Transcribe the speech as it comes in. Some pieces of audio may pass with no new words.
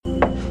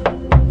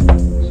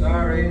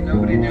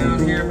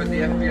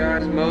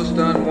FBI's most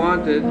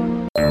unwanted.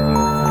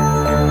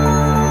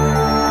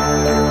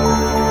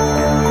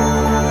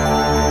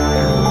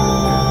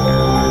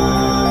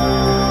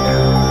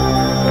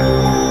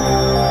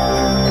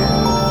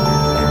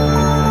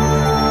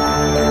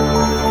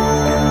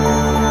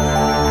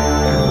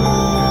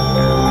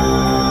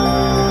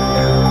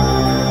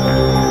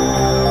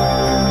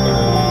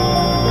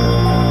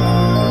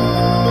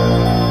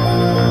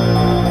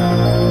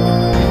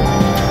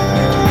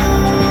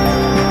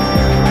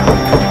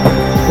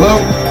 Hello?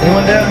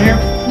 Anyone down here?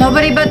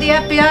 Nobody but the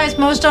FBI's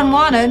most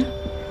unwanted.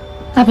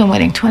 I've been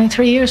waiting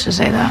 23 years to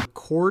say that.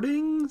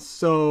 Recording,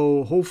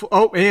 so hopefully.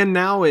 Oh, and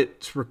now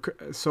it's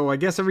so I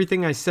guess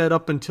everything I said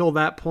up until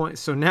that point.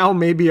 So now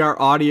maybe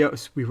our audio.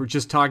 We were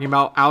just talking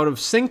about out of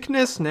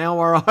syncness. Now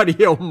our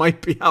audio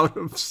might be out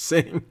of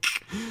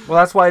sync. Well,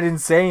 that's why I didn't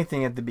say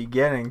anything at the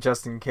beginning,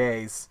 just in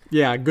case.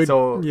 Yeah, good.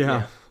 So,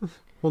 yeah.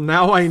 Well,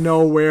 now I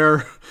know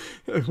where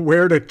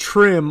to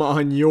trim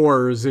on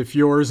yours if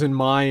yours and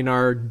mine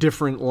are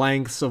different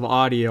lengths of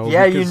audio.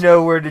 Yeah, you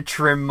know where to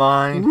trim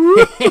mine.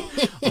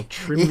 I'll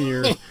trim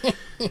your...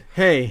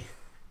 Hey,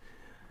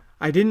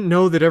 I didn't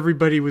know that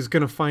everybody was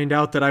going to find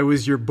out that I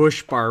was your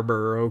bush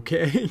barber,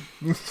 okay?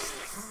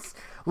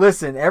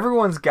 Listen,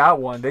 everyone's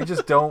got one. They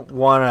just don't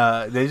want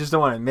to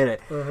admit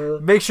it.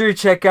 Make sure you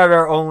check out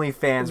our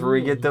OnlyFans where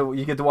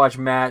you get to watch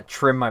Matt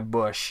trim my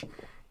bush.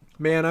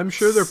 Man, I'm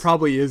sure there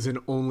probably is an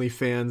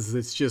OnlyFans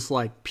that's just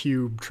like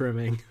pube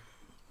trimming.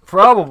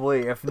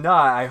 Probably. If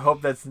not, I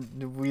hope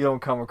we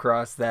don't come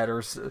across that,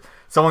 or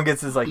someone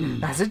gets this like,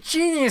 that's a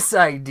genius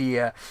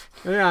idea.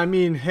 Yeah, I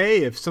mean,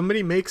 hey, if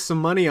somebody makes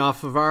some money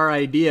off of our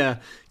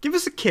idea, give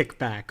us a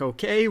kickback,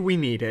 okay? We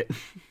need it.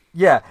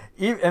 Yeah,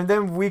 and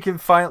then we can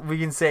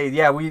say,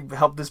 yeah, we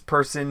helped this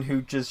person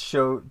who just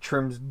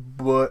trims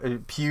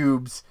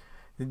pubes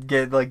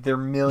get like their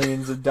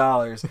millions of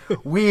dollars.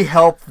 We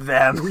helped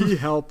them. We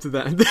helped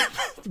them.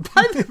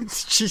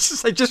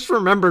 Jesus, I just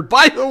remembered.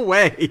 By the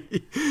way,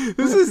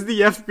 this is the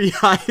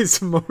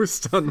FBI's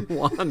most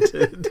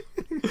unwanted.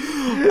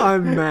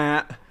 I'm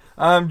Matt.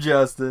 I'm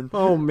Justin.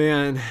 Oh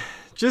man,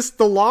 just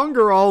the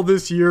longer all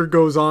this year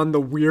goes on,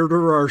 the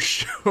weirder our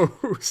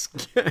shows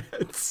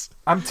gets.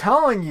 I'm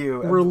telling you,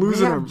 we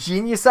have our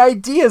genius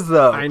ideas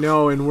though. I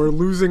know, and we're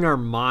losing our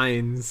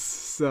minds.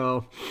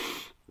 So.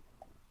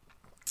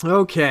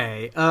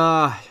 Okay,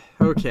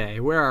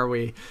 where are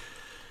we?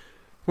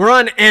 We're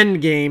on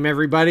Endgame,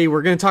 everybody.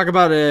 We're gonna talk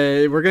about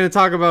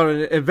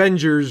an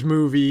Avengers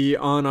movie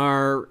on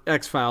our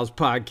X-Files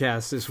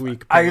podcast this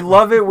week. I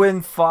love it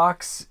when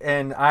Fox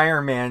and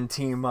Iron Man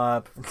team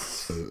up.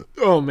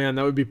 Oh man,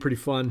 that would be pretty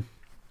fun.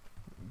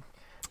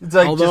 It's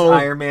like just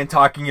Iron Man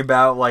talking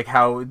about like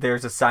how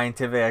there's a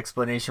scientific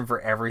explanation for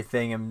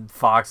everything, and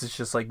Fox is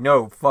just like,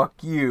 no,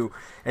 fuck you.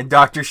 And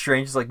Doctor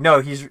Strange is like,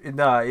 no,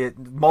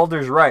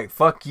 Mulder's right.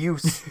 Fuck you,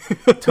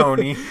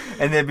 Tony.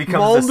 And then it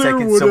becomes the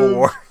second Civil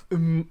War.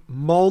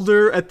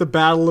 Mulder at the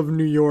Battle of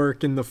New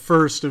York in the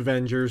first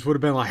Avengers would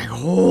have been like,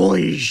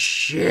 holy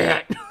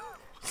shit.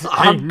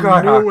 I'm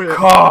gonna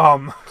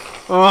come.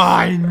 Oh,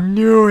 I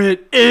knew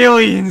it.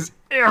 Aliens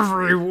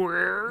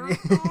everywhere.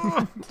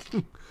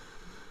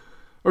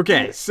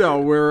 Okay,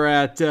 so we're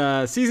at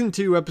Season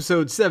 2,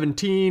 Episode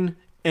 17,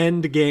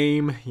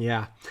 Endgame.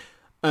 Yeah.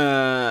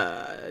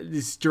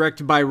 It's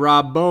directed by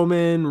Rob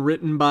Bowman,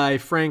 written by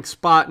Frank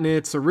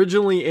Spotnitz,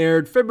 originally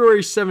aired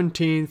February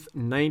 17th,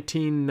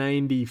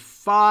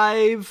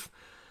 1995.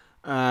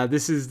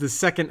 This is the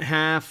second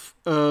half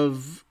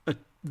of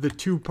the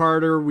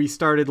two-parter we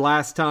started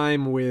last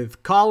time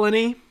with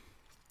Colony.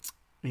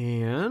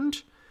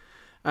 And...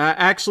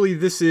 actually,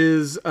 this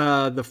is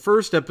the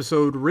first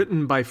episode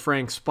written by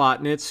Frank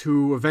Spotnitz,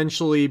 who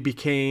eventually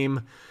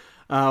became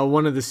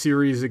one of the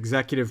series'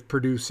 executive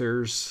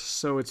producers.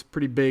 So it's a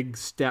pretty big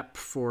step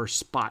for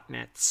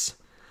Spotnitz.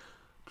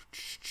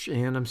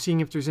 And I'm seeing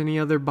if there's any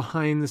other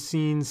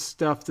behind-the-scenes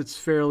stuff that's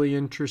fairly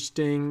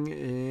interesting,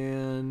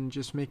 and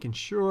just making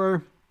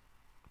sure.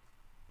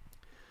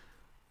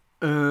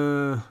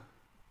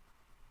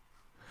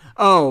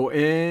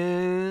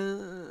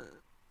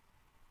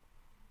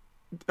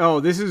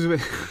 This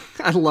is...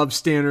 I love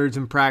standards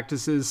and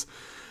practices.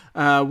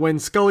 When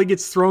Scully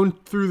gets thrown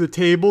through the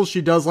table,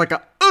 she does like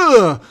a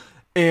ugh!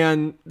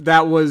 And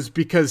that was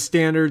because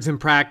standards and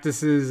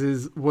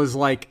practices was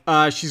like,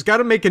 she's got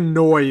to make a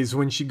noise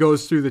when she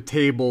goes through the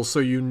table so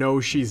you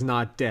know she's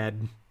not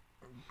dead.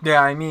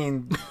 Yeah, I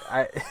mean...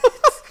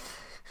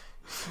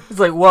 It's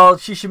like, well,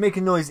 she should make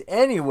a noise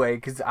anyway,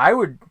 because I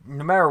would,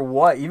 no matter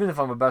what, even if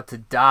I'm about to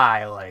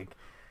die, like...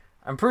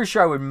 I'm pretty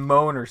sure I would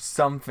moan or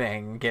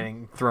something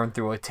getting thrown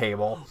through a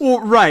table. Well,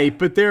 right,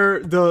 but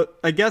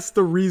I guess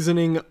the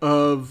reasoning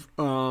of,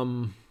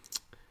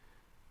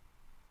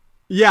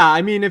 yeah,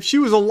 I mean, if she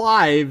was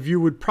alive,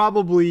 you would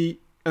probably,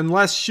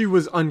 unless she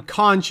was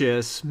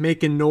unconscious,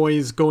 make a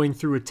noise going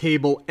through a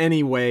table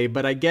anyway.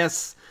 But I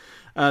guess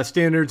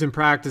standards and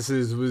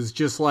practices was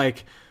just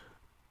like,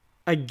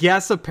 I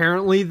guess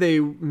apparently they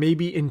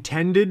maybe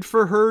intended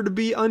for her to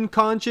be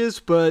unconscious,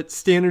 but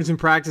Standards and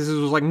Practices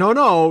was like,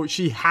 no,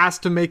 she has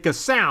to make a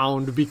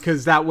sound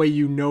because that way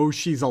you know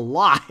she's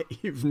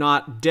alive,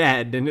 not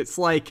dead. And it's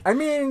like, I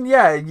mean,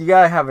 yeah, you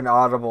gotta have an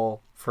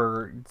audible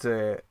it's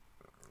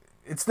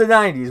the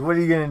 90s. What are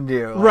you gonna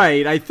do?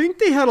 Right. I think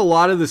they had a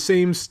lot of the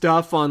same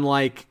stuff on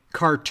like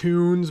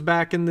cartoons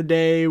back in the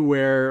day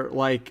where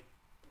like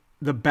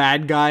the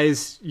bad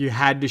guys, you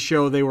had to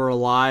show they were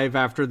alive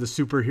after the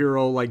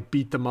superhero like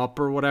beat them up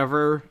or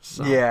whatever.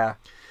 So. Yeah.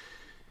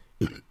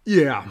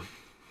 Yeah.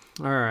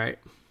 All right.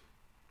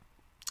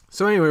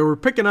 So anyway, we're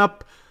picking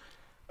up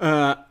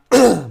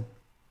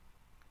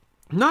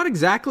not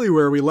exactly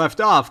where we left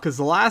off because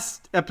the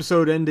last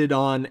episode ended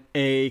on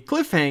a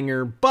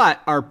cliffhanger,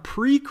 but our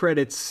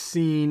pre-credits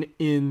scene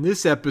in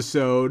this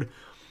episode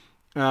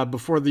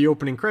before the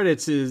opening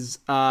credits is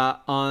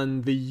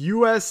on the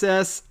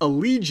USS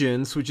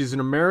Allegiance, which is an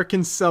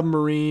American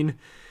submarine.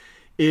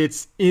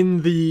 It's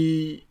in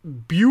the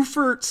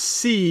Beaufort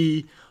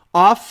Sea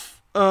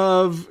off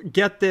of,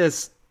 get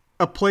this,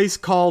 a place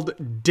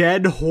called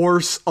Dead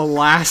Horse,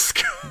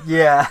 Alaska.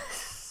 Yeah.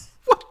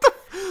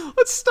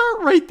 Let's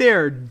start right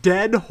there.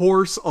 Dead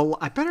Horse,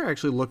 I better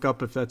actually look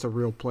up if that's a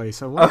real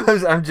place.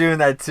 I'm doing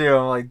that too.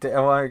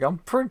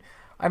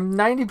 I'm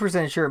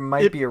 90% sure it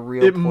might be a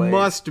real place. It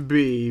must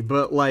be,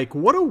 but like,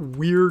 what a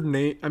weird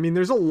name. I mean,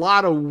 there's a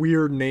lot of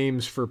weird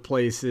names for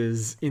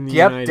places in the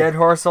United States. Dead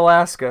Horse,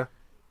 Alaska.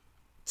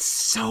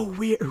 So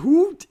weird.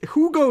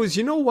 Who goes,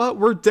 you know what?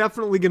 We're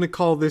definitely going to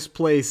call this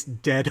place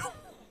Dead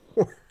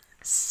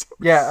Horse.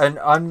 Yeah, an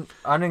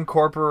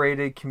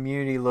unincorporated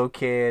community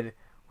located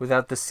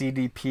without the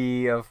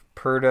CDP of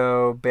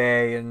Purdo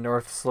Bay and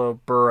North Slope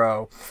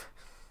Borough.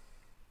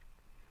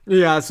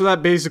 Yeah, so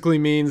that basically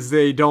means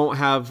they don't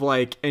have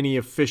like any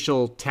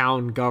official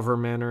town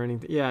government or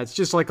anything. Yeah, it's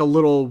just like a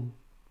little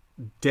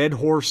dead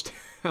horse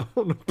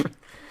town.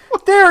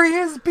 There he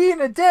is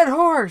being a dead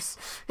horse.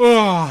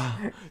 Oh,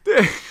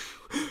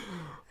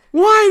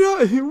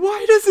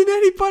 why doesn't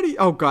anybody?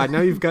 Oh God,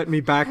 now you've got me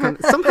back on.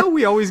 Somehow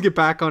we always get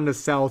back onto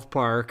South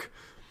Park.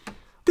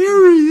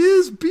 There he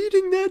is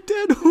beating that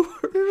dead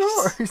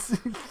horse.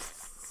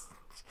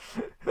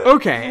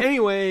 Okay,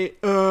 anyway,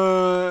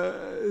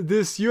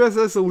 this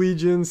USS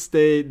Allegiance,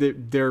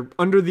 they're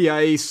under the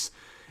ice,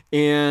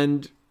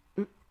 and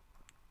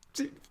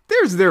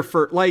there's their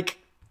first, like,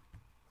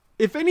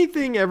 if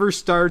anything ever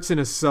starts in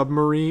a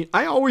submarine,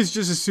 I always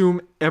just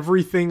assume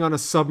everything on a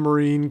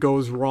submarine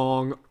goes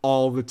wrong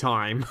all the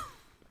time.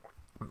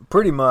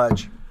 Pretty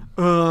much.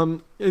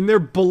 And they're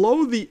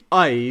below the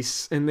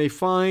ice, and they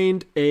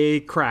find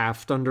a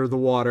craft under the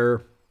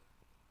water.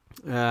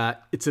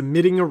 It's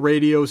emitting a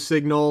radio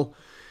signal,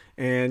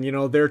 and, you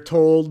know, they're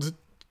told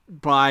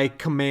by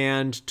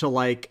command to,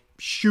 like,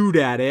 shoot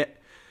at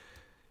it.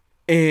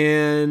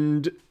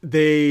 And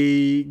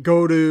they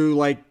go to,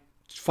 like,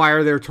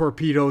 fire their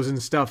torpedoes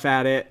and stuff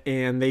at it,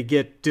 and they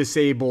get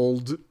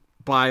disabled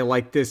by,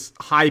 like, this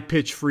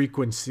high-pitched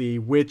frequency,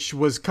 which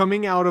was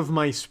coming out of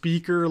my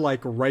speaker,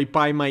 like, right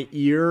by my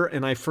ear,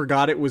 and I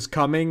forgot it was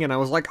coming, and I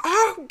was like,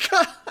 oh,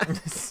 God!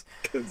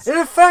 It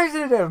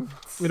affected him!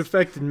 It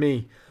affected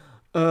me.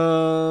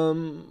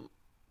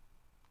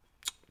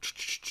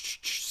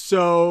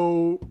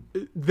 So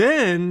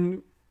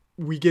then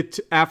we get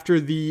to, after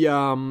the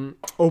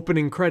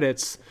opening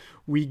credits,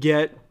 we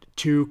get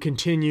to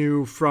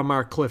continue from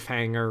our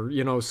cliffhanger.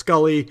 You know,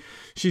 Scully,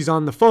 she's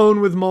on the phone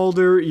with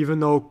Mulder, even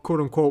though, quote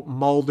unquote,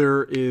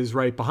 Mulder is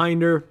right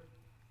behind her.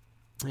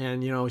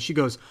 And, you know, she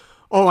goes,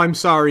 oh, I'm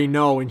sorry,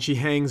 no. And she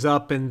hangs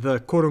up, and the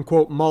quote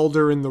unquote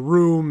Mulder in the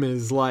room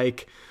is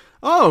like,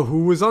 oh,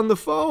 who was on the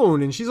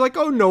phone? And she's like,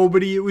 oh,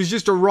 nobody. It was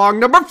just a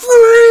wrong number.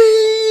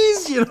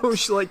 Freeze! You know,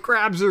 she like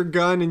grabs her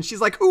gun, and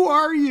she's like, who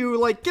are you?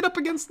 Like, get up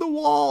against the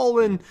wall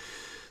and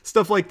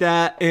stuff like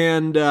that.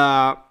 And,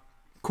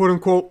 quote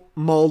unquote,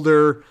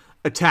 Mulder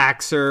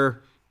attacks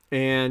her,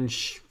 and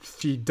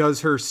she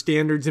does her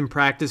standards and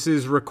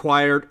practices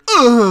required.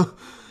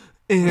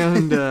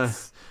 And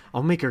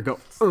I'll make her go.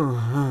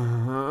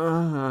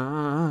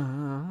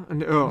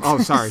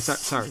 Sorry.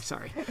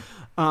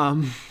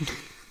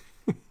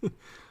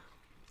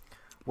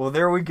 Well,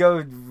 there we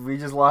go. We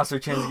just lost our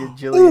chance to get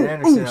Gillian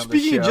Anderson on the show.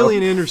 Speaking of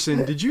Gillian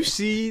Anderson, did you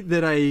see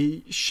that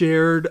I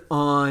shared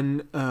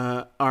on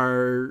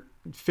our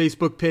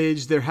Facebook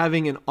page? They're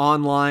having an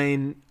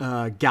online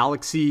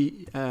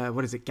GalaxyCon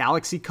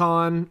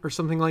or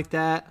something like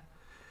that,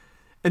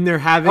 and they're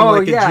having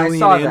a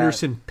Gillian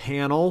Anderson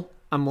panel.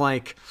 I'm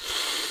like,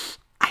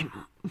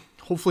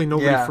 hopefully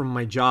nobody from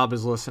my job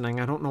is listening.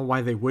 I don't know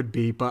why they would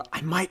be, but I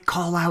might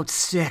call out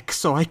sick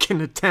so I can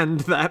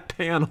attend that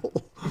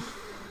panel.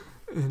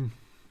 And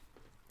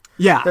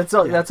that's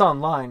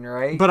online,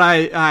 right? But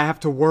I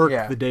have to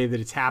work the day that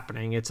it's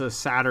happening. It's a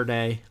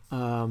Saturday,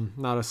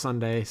 not a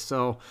Sunday.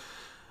 So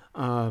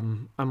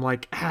I'm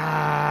like,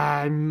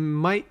 I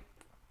might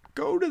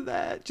go to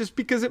that just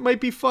because it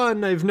might be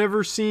fun. I've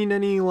never seen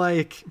any,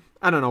 like,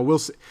 I don't know. We'll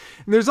see.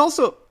 And there's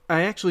also,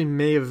 I actually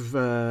may have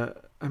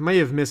I may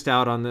have missed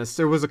out on this.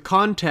 There was a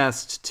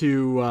contest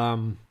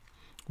to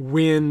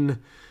win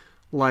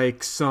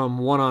like some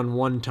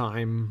one-on-one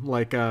time,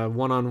 like a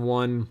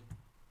one-on-one.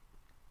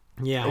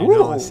 Yeah, I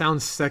know. It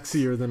sounds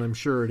sexier than I'm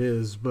sure it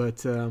is,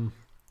 but I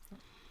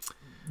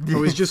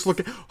was just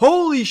looking.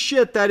 Holy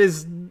shit, that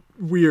is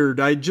weird.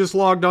 I just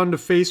logged on to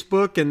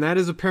Facebook, and that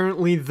is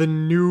apparently the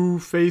new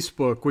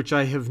Facebook, which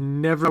I have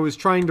never. I was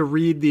trying to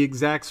read the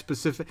exact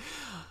specific.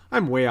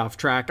 I'm way off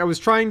track. I was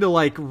trying to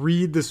like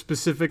read the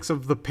specifics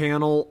of the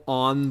panel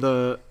on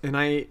the, and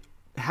I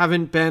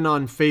haven't been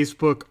on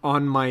Facebook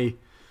on my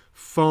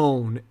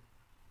phone,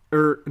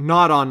 or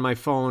not on my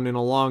phone in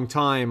a long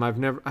time. I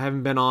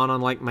haven't been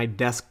on like my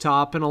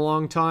desktop in a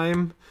long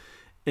time,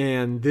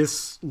 and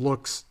this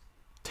looks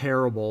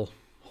terrible.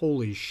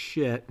 Holy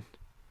shit.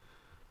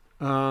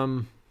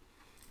 Well,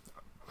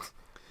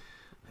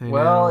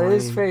 it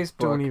is Facebook.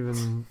 Don't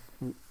even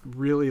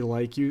really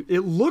like you.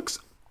 It looks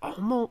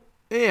almost.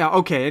 Yeah,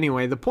 okay,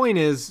 anyway, the point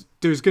is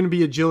there's going to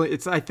be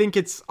I think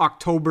it's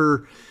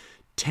October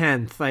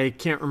 10th. I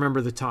can't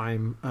remember the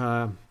time.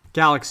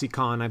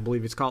 GalaxyCon, I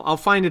believe it's called. I'll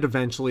find it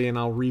eventually, and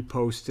I'll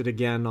repost it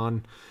again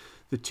on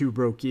the Two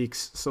Broke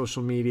Geeks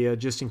social media,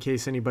 just in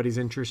case anybody's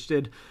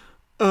interested.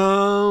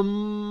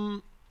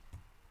 So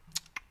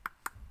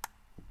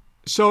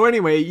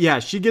anyway, yeah,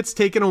 she gets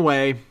taken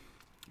away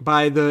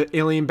by the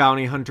alien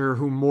bounty hunter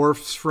who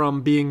morphs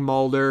from being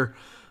Mulder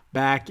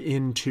back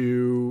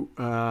into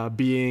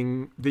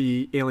being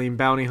the alien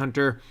bounty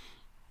hunter.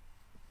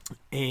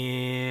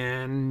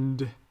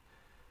 And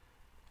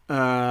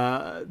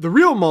the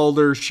real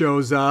Mulder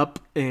shows up,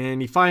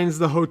 and he finds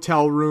the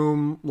hotel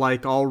room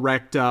like all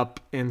wrecked up,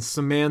 and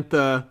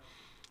Samantha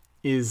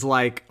is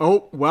like,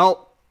 oh,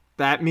 well,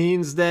 that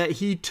means that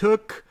he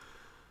took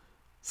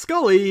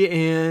Scully,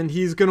 and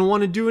he's going to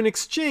want to do an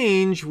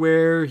exchange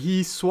where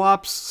he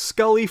swaps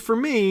Scully for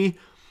me.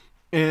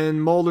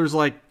 And Mulder's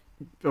like,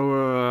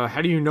 how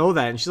do you know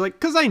that? And she's like,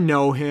 because I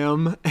know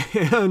him.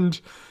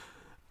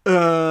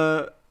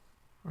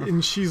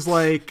 And she's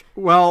like,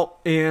 well,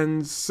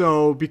 and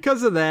so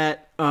because of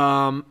that,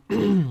 you're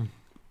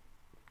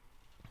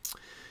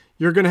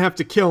going to have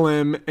to kill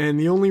him. And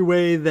the only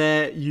way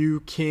that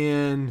you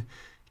can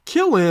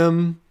kill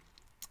him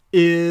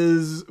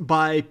is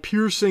by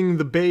piercing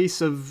the base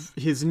of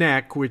his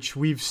neck, which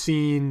we've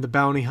seen the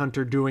bounty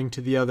hunter doing to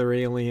the other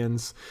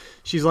aliens.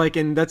 She's like,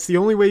 and that's the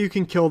only way you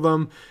can kill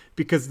them,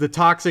 because the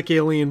toxic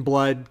alien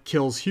blood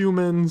kills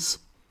humans.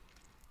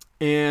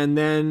 And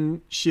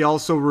then she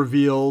also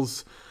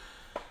reveals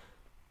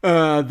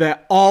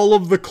that all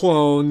of the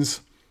clones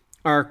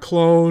are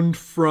cloned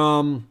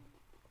from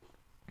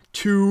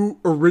 2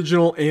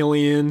 original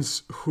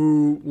aliens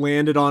who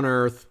landed on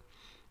Earth.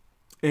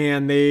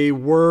 And they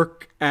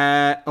work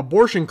at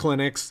abortion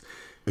clinics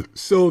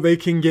so they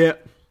can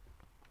get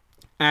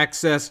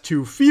access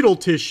to fetal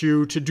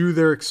tissue to do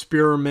their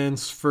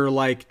experiments for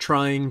like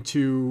trying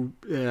to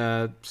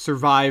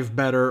survive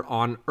better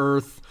on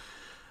Earth,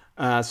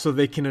 so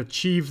they can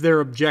achieve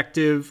their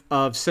objective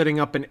of setting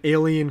up an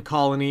alien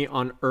colony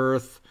on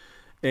Earth.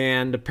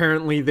 And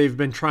apparently they've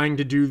been trying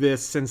to do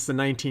this since the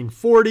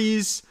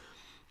 1940s,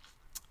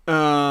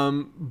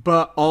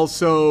 but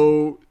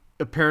also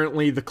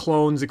apparently the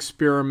clones'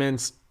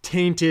 experiments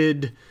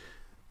tainted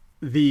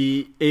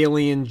the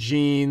alien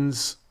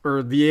genes,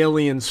 or the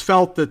aliens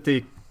felt that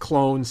the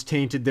clones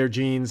tainted their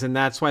genes, and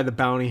that's why the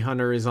bounty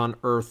hunter is on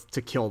Earth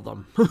to kill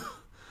them.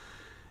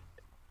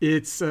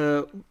 It's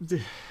I'll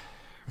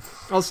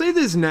say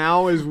this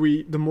now, as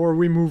the more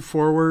we move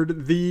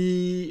forward,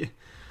 the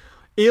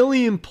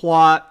alien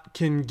plot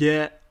can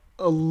get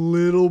a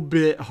little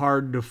bit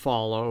hard to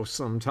follow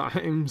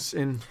sometimes.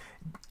 And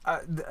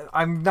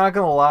I'm not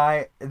gonna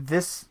lie,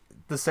 the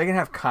second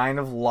half kind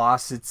of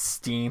lost its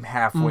steam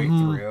halfway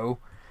through.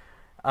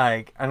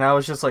 Like, and I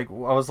was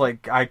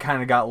like, I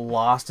kind of got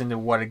lost into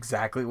what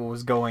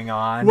was going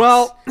on.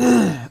 Well,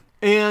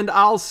 and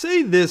I'll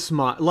say this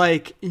much,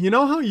 like, you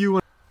know how you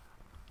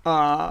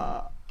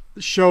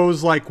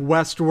shows like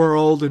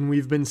Westworld, and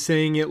we've been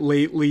saying it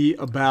lately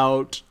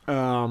about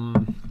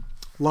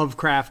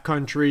Lovecraft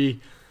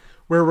Country,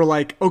 where we're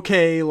like,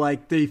 okay,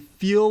 like they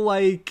feel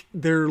like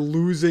they're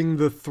losing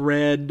the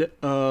thread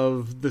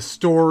of the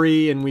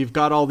story, and we've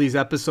got all these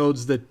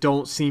episodes that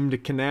don't seem to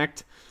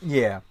connect.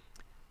 Yeah.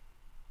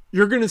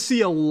 You're going to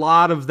see a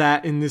lot of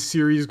that in this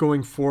series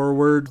going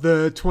forward.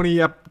 The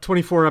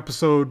 24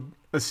 episode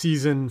a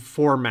season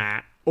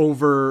format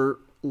over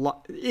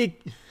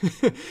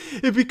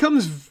it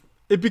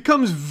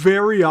becomes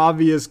very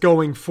obvious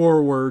going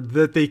forward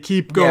that they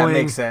keep going. Yeah, it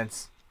makes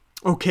sense.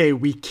 Okay,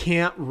 we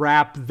can't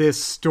wrap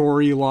this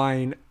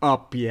storyline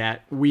up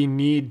yet. We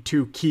need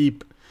to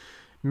keep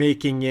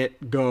making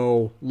it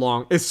go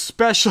long,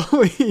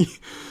 especially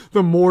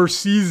the more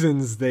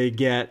seasons they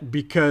get,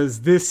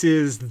 because this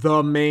is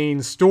the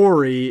main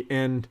story.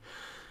 And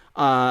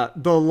the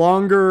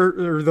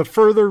longer or the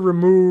further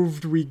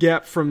removed we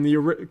get from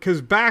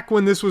because back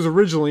when this was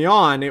originally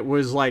on, it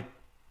was like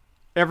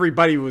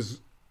everybody was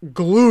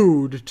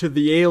glued to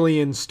the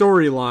alien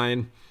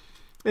storyline.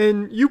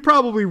 And you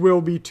probably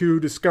will be too,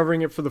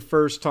 discovering it for the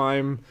first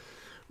time.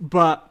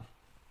 But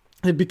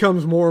it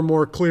becomes more and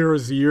more clear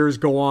as the years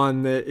go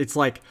on that it's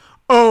like,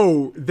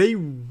 oh, they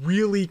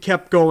really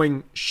kept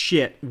going,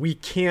 shit, we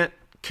can't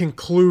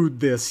conclude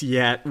this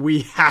yet.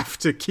 We have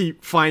to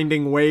keep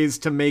finding ways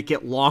to make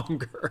it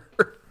longer.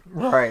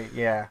 Right,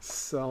 yeah.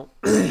 So,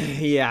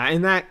 yeah,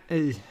 and that...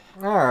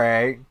 all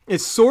right. It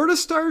sort of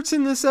starts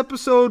in this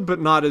episode,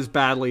 but not as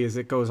badly as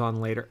it goes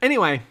on later.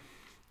 Anyway,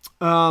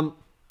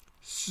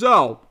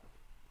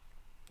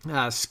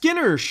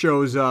 Skinner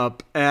shows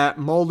up at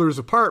Mulder's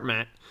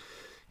apartment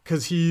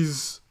because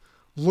he's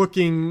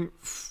looking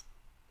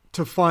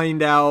to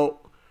find out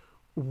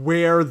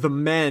where the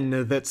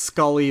men that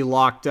Scully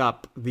locked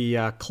up,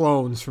 the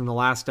clones from the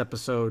last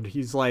episode.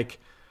 He's like,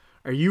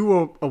 are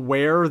you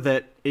aware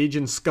that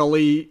Agent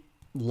Scully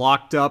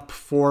locked up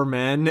 4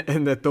 men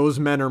and that those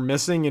men are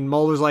missing? And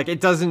Mulder's like,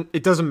 it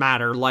doesn't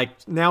matter.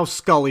 Like, now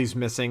Scully's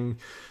missing.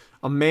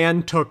 A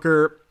man took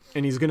her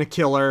and he's going to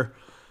kill her.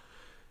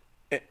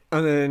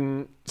 And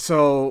then,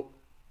 so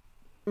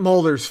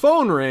Mulder's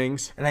phone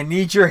rings, and I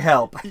need your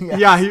help.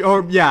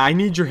 I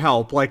need your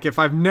help. Like, if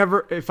I've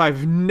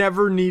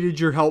never needed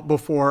your help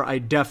before, I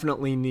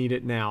definitely need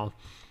it now.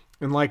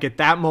 And like at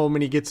that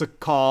moment, he gets a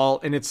call,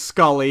 and it's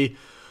Scully,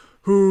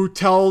 who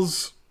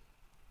tells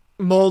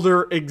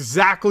Mulder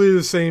exactly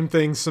the same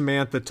thing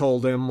Samantha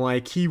told him.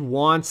 Like, he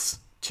wants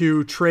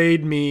to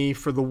trade me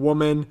for the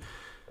woman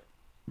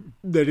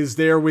that is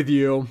there with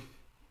you,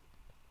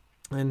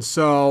 and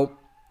so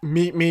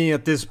meet me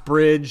at this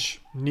bridge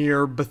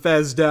near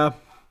Bethesda.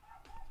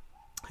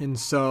 And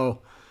so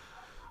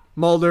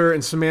Mulder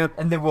and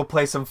Samantha... And then we'll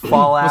play some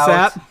Fallout.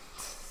 What's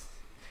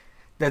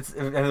that?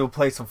 And then we'll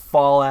play some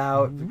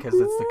Fallout because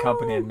it's the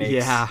company that makes...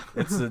 Yeah.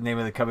 It's the name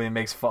of the company that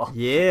makes Fallout.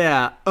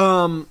 Yeah.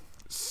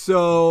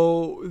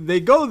 So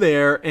they go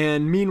there,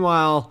 and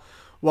meanwhile,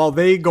 while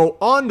they go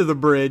onto the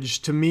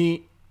bridge to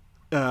meet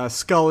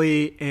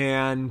Scully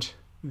and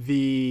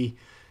the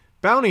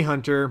bounty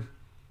hunter...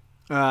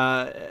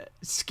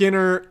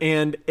 Skinner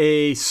and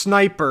a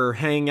sniper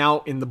hang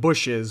out in the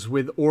bushes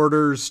with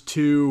orders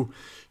to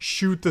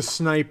shoot the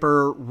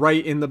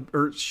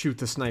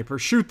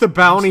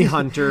bounty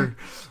hunter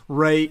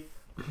right.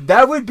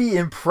 That would be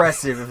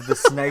impressive if the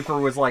sniper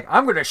was like,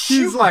 I'm going to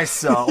shoot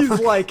myself. He's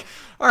like,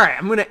 all right,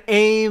 I'm going to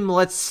aim.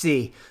 Let's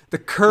see. The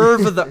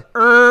curve of the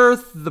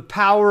earth, the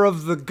power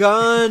of the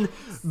gun,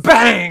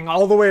 bang,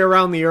 all the way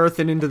around the earth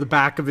and into the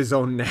back of his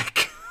own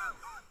neck.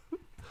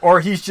 Or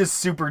he's just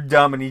super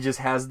dumb and he just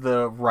has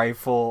the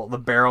rifle, the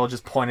barrel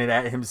just pointed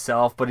at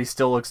himself, but he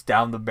still looks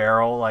down the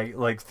barrel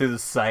like through the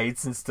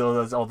sights and still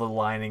does all the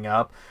lining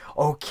up.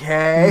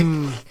 Okay.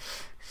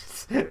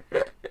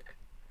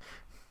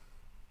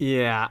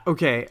 Yeah.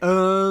 Okay.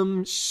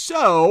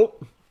 So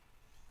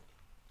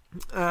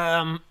they're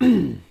on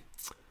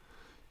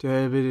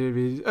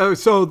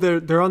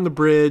the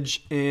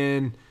bridge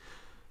and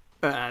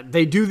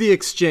they do the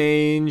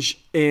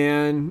exchange,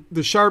 and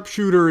the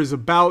sharpshooter is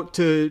about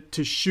to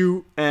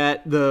shoot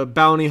at the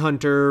bounty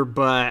hunter,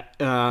 but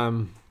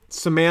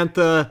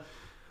Samantha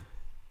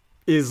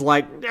is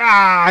like,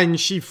 and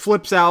she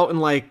flips out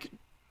and like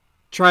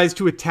tries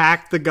to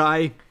attack the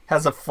guy.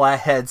 Has a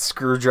flathead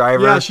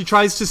screwdriver. Yeah, she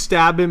tries to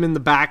stab him in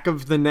the back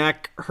of the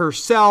neck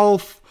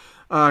herself.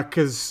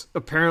 Because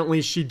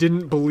apparently she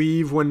didn't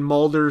believe when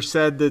Mulder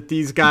said that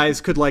these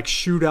guys could like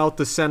shoot out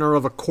the center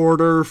of a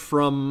quarter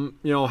from,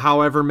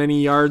 however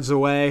many yards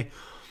away.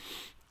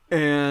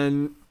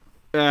 And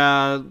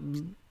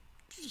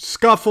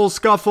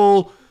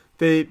scuffle.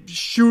 They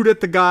shoot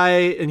at the guy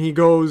and he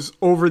goes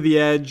over the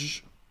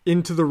edge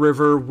into the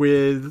river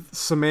with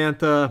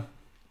Samantha,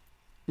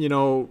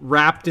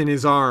 wrapped in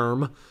his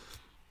arm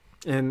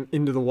and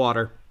into the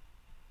water.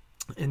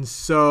 And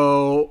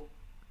so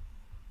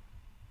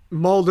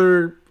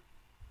Mulder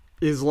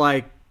is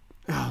like,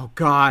 oh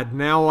God,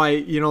 now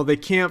they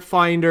can't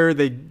find her.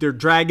 They're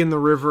dragging the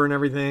river and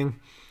everything.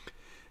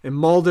 And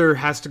Mulder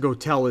has to go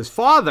tell his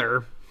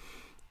father.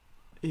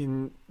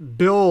 And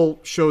Bill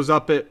shows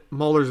up at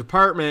Mulder's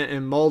apartment,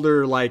 and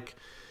Mulder, like,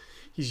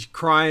 he's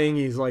crying.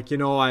 He's like,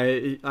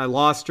 I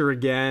lost her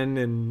again.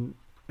 And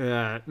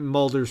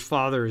Mulder's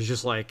father is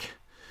just like,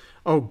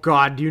 oh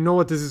God, do you know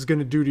what this is going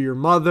to do to your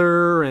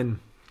mother? And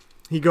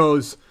he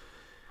goes,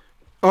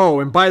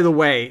 oh, and by the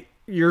way,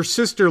 your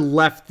sister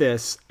left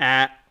this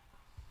at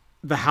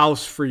the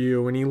house for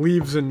you. And he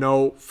leaves a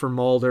note for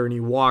Mulder and he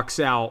walks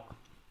out.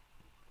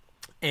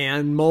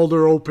 And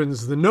Mulder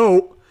opens the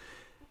note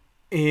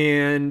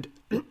and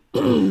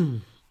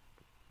it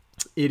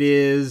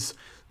is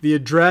the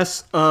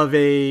address of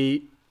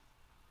a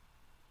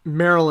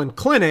Maryland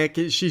clinic.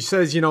 She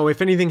says,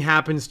 if anything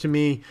happens to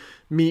me,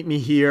 meet me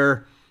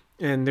here.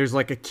 And there's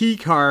like a key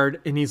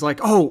card. And he's like,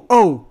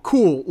 oh,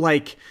 cool.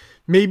 Like,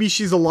 maybe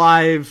she's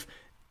alive.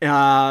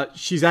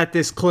 She's at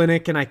this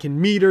clinic and I can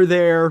meet her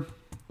there.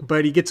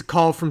 But he gets a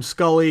call from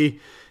Scully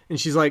and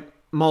she's like,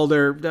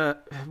 Mulder,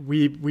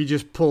 we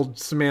just pulled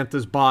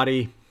Samantha's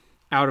body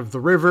out of the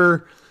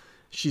river.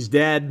 She's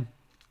dead.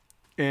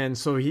 And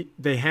so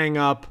they hang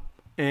up,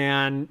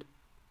 and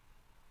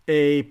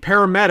a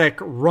paramedic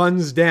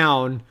runs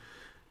down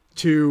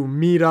to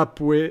meet up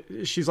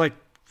with, she's like,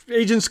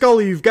 Agent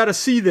Scully, you've got to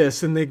see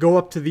this. And they go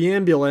up to the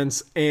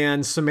ambulance,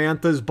 and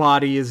Samantha's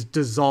body is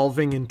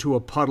dissolving into a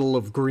puddle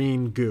of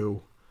green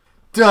goo.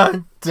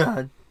 Dun,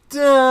 dun,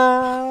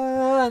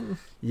 dun.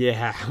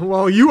 Yeah.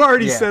 Well, you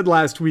already said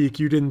last week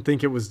you didn't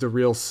think it was the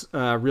real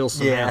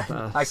Samantha.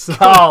 Yeah, I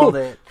called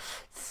it.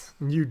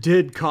 You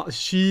did call.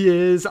 She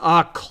is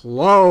a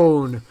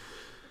clone.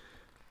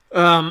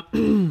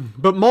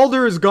 But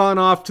Mulder has gone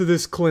off to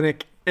this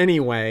clinic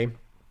anyway.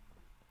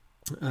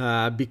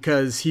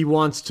 Because he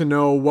wants to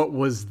know what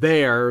was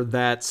there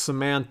that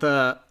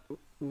Samantha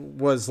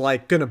was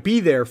like going to be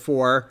there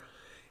for.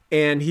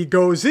 And he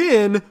goes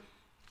in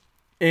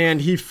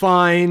and he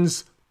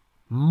finds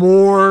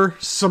more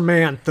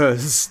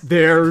Samanthas.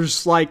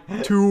 There's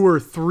like 2 or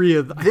 3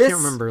 of them. I can't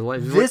remember.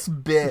 This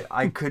bit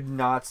I could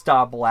not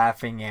stop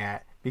laughing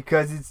at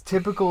because it's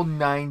typical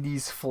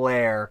 90s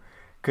flair.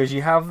 Because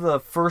you have the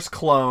first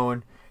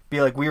clone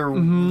be like, we were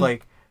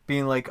like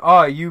being like,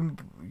 oh, you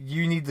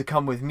need to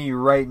come with me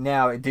right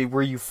now.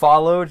 Were you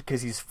followed?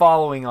 Because he's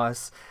following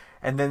us.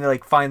 And then they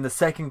like find the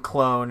second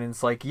clone, and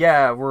it's like,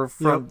 yeah, we're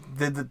from.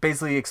 They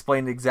basically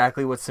explained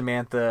exactly what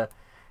Samantha,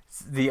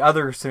 the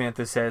other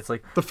Samantha said. It's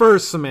like the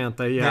first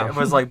Samantha, yeah. It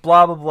was like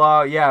blah blah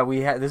blah. Yeah,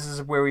 this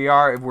is where we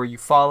are. Were you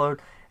followed?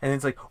 And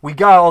it's like, we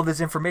got all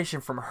this information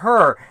from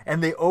her,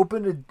 and they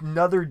opened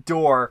another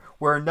door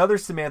where another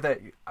Samantha,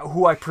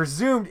 who I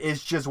presumed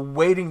is just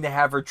waiting to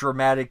have her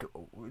dramatic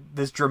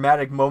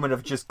moment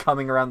of just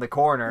coming around the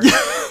corner.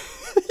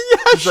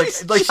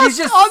 she's just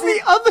on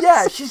the other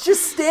side. She's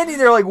just standing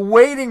there like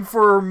waiting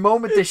for her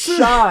moment to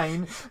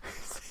shine.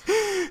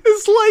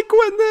 It's like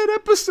when that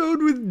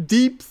episode with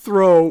Deep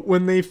Throat,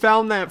 when they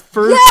found that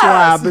first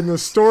lab in the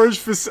storage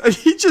facility.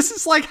 He just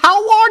is like, how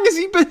long has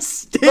he been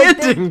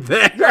standing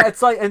there? Yeah,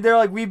 it's like, and they're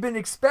like, we've been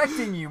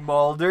expecting you,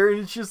 Mulder.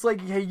 And it's just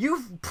like, hey,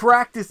 you've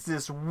practiced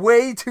this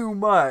way too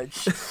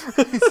much.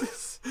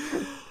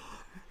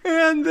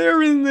 And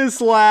they're in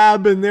this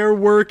lab, and they're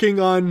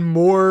working on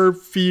more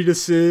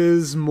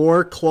fetuses,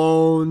 more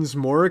clones,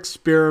 more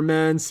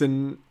experiments,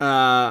 and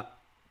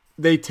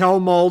they tell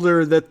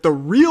Mulder that the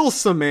real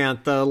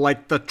Samantha,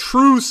 like the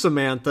true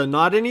Samantha,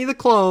 not any of the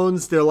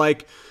clones, they're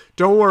like,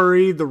 don't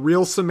worry, the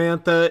real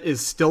Samantha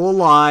is still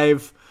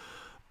alive.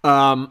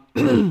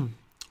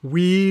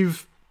 We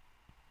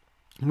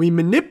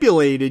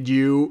manipulated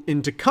you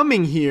into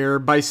coming here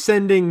by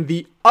sending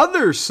the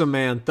other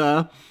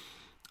Samantha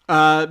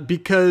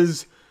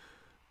because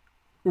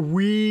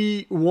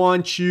we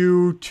want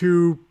you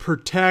to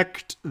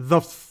protect the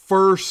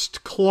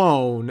first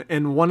clone,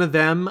 and one of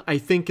them, I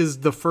think, is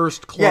the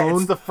first clone. Yeah,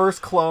 it's the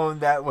first clone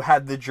that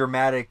had the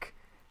dramatic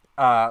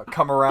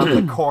come around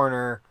the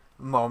corner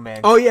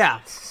moment. Oh, yeah.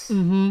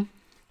 Mm-hmm.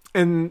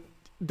 And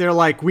they're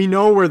like, we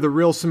know where the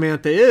real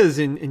Samantha is,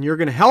 and you're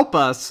going to help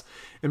us.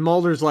 And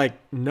Mulder's like,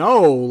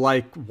 no,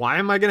 like, why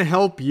am I going to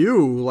help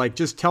you? Like,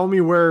 just tell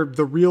me where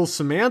the real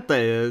Samantha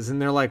is.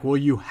 And they're like, well,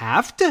 you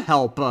have to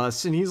help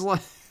us. And he's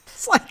like,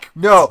 it's like,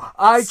 no,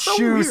 I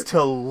choose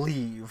to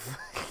leave.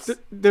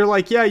 They're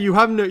like, yeah, you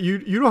have no,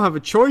 you don't have a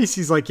choice.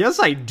 He's like, yes,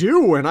 I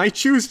do, and I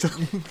choose to.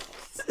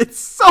 It's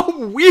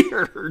so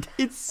weird.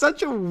 It's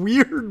such a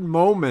weird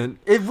moment.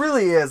 It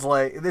really is.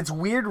 Like, it's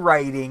weird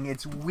writing.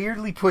 It's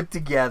weirdly put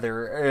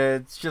together.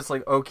 It's just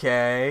like,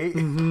 okay.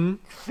 Mm-hmm.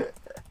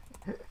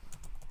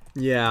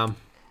 Yeah.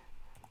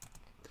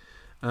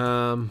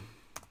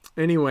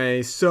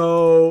 Anyway,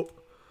 so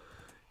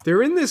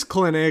they're in this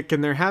clinic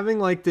and they're having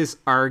like this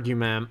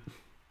argument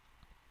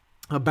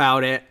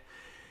about it.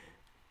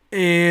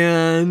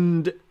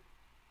 And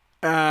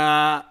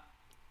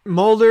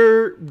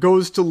Mulder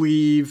goes to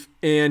leave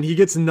and he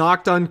gets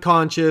knocked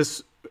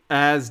unconscious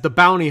as the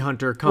bounty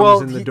hunter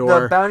comes in the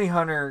door. The bounty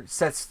hunter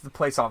sets the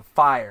place on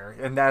fire,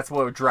 and that's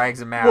what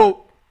drags him out.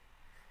 Well,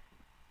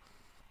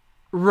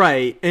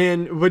 right,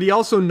 but he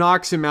also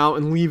knocks him out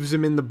and leaves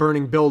him in the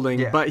burning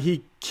building, but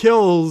he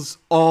kills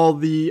all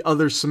the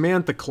other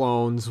Samantha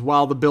clones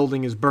while the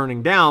building is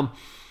burning down.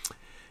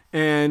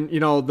 And, you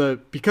know,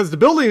 because the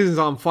building is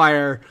on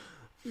fire,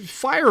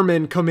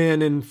 firemen come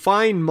in and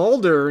find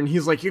Mulder, and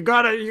he's like, you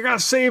gotta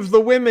save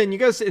the women,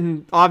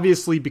 and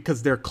obviously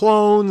because they're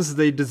clones,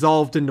 they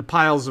dissolved into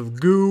piles of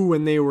goo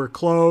when they were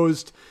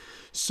closed.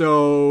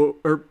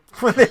 Were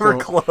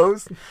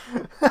closed?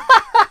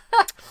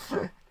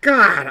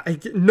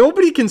 God,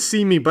 nobody can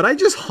see me, but I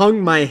just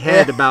hung my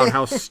head about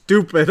how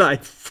stupid I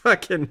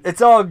fucking...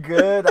 It's all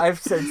good.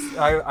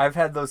 I've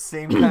had those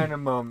same kind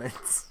of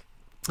moments.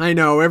 I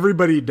know,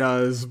 everybody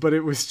does, but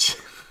it was just...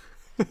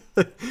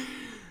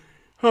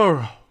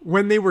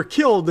 when they were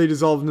killed, they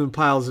dissolved into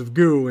piles of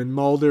goo, and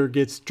Mulder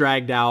gets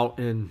dragged out,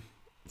 and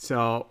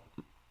so...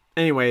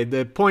 Anyway,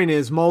 the point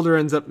is, Mulder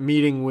ends up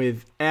meeting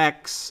with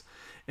X,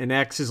 and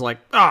X is like,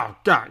 oh,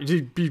 God,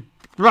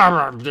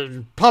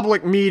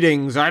 public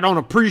meetings, I don't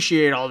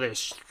appreciate all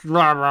this.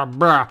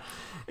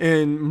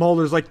 And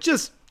Mulder's like,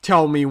 just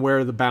tell me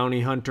where the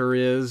bounty hunter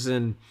is.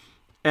 And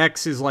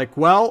X is like,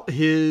 well,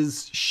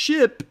 his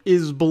ship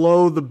is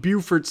below the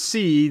Beaufort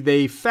Sea.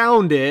 They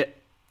found it,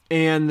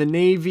 and the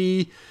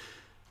Navy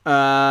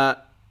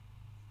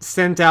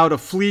sent out a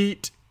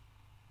fleet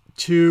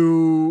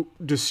to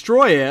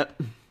destroy it.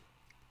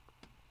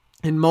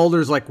 And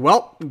Mulder's like,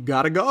 well,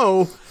 gotta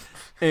go.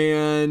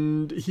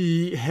 And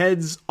he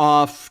heads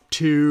off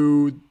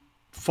to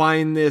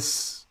find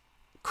this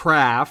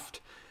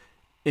craft.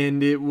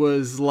 And it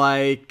was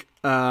like,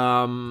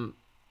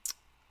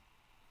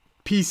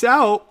 peace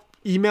out.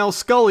 Email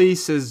Scully,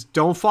 says,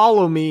 don't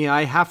follow me.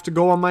 I have to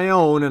go on my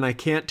own and I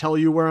can't tell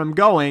you where I'm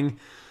going.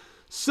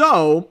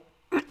 So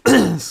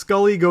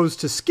Scully goes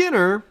to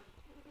Skinner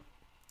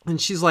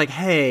and she's like,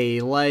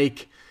 hey,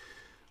 like,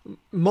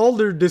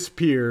 Mulder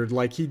disappeared.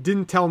 Like, he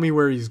didn't tell me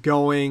where he's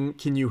going.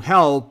 Can you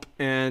help?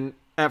 And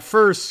at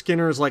first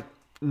Skinner's like,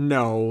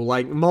 no,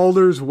 like,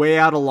 Mulder's way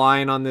out of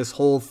line on this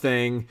whole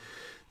thing.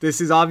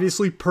 This is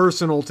obviously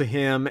personal to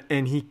him,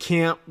 and we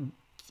can't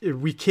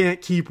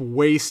keep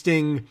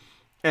wasting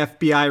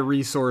FBI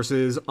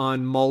resources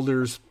on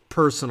Mulder's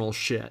personal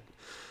shit.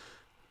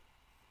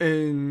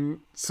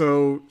 And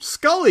so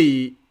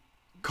Scully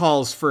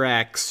calls for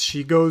X.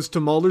 She goes to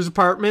Mulder's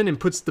apartment and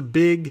puts the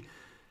big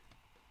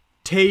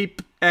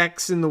tape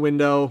X in the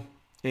window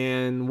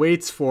and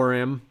waits for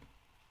him.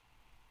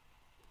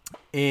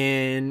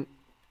 And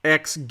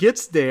X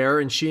gets there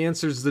and she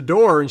answers the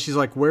door and she's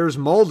like, where's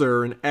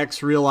Mulder? And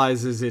X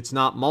realizes it's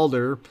not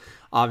Mulder,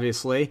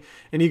 obviously.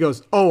 And he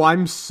goes, oh,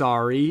 I'm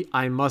sorry.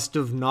 I must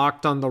have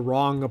knocked on the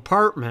wrong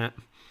apartment.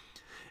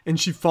 And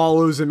she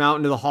follows him out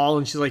into the hall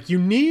and she's like, you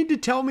need to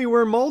tell me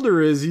where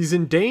Mulder is. He's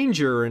in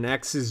danger. And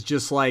X is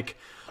just like,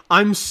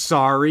 I'm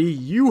sorry.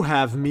 You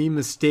have me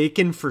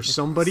mistaken for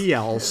somebody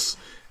else.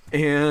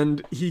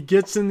 And he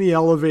gets in the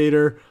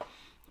elevator,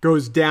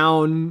 goes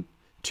down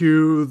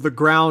to the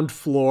ground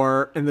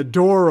floor, and the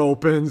door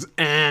opens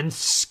and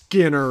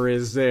Skinner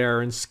is there.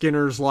 And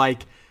Skinner's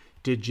like,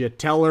 did you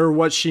tell her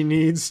what she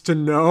needs to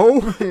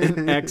know?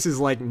 And X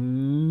is like,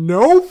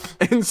 nope.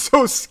 And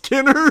so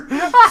Skinner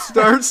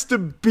starts to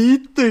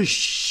beat the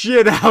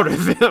shit out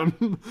of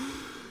him.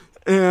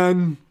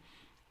 And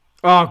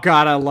oh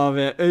God, I love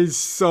it.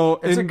 It's a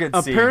good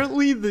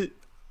scene.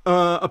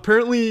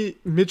 Apparently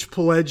Mitch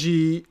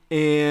Pileggi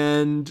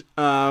and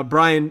not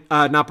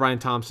Brian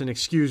Thompson,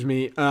 excuse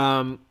me,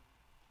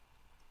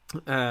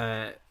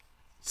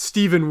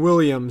 Stephen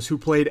Williams, who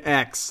played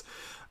X,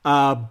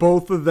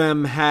 both of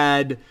them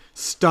had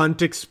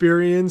stunt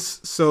experience,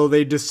 so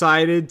they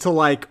decided to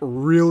like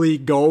really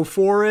go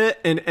for it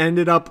and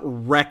ended up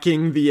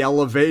wrecking the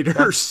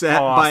elevator set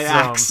by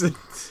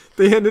accident.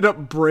 They ended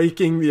up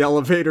breaking the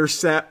elevator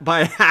set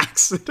by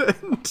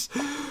accident.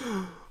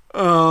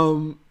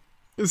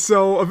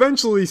 So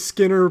eventually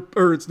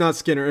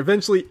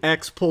eventually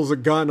X pulls a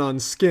gun on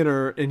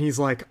Skinner and he's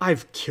like,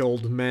 I've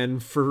killed men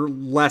for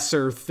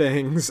lesser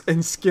things.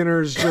 And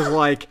Skinner's just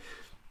like,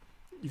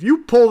 if you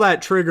pull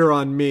that trigger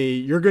on me,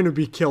 you're going to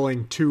be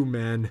killing 2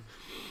 men.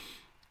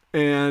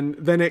 And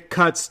then it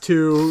cuts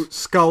to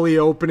Scully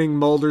opening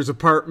Mulder's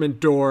apartment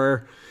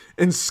door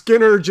and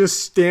Skinner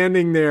just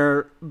standing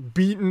there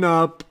beaten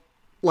up,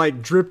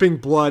 like dripping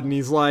blood. And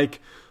he's like,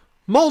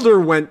 Mulder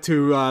went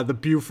to the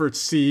Beaufort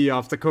Sea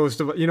off the coast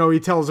of, he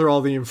tells her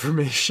all the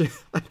information.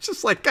 I'm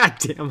just like, God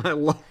damn, I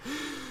love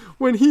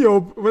when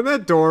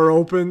that door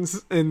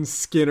opens and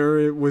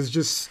Skinner was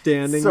just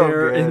standing so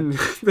there good. And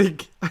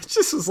I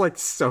just was like,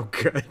 so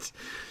good.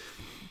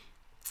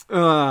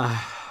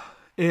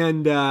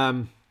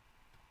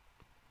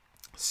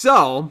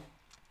 So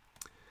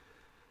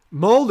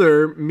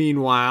Mulder,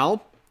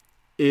 meanwhile,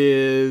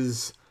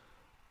 is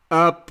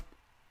up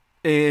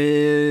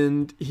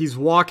and he's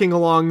walking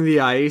along the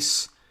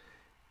ice,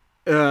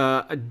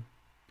 and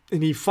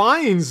he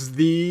finds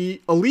the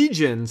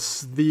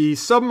Allegiance, the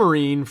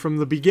submarine from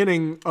the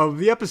beginning of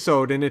the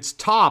episode, and its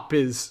top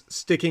is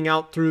sticking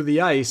out through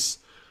the ice.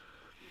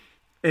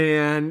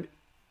 And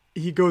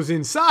he goes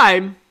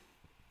inside,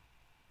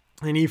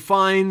 and he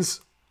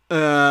finds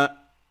the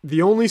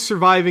only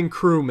surviving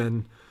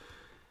crewman,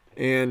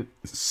 and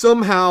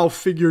somehow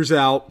figures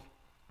out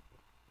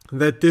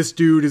that this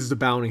dude is the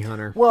bounty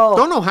hunter. Well,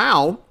 don't know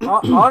how.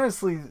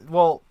 Honestly,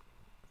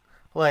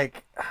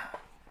 like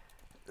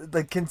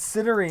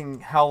considering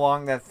how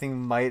long that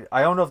thing might,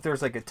 I don't know if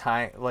there's like a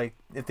time, like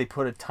if they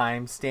put a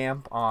time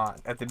stamp on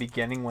at the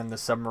beginning when the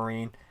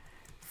submarine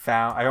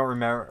found, I don't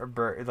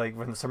remember, like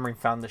when the submarine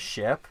found the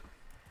ship.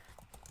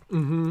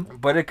 Mm-hmm.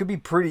 But it could be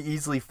pretty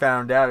easily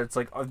found out. It's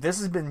like, oh, this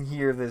has been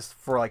here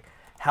for like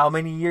how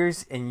many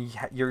years, and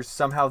you're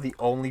somehow the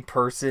only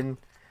person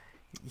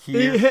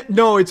here.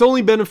 No, it's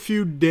only been a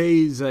few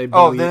days, I believe.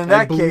 Oh, then in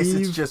that case,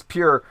 it's just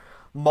pure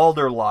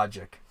Mulder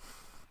logic.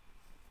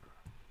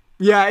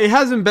 Yeah, it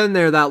hasn't been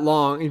there that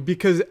long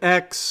because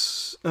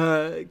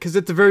because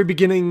at the very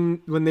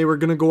beginning when they were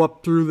going to go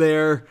up through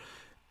there,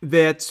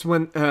 that's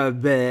when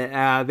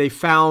they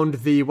found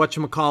the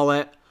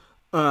whatchamacallit,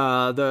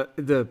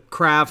 the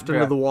craft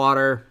under the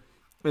water,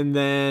 and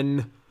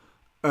then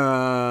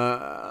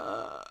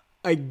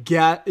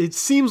it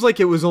seems like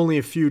it was only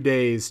a few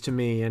days to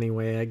me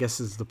anyway, I guess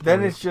is the point.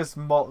 Then it's just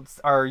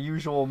our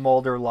usual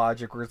Mulder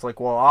logic where it's like,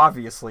 well,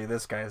 obviously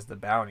this guy's the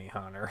bounty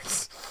hunter.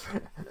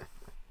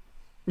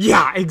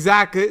 Yeah,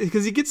 exactly.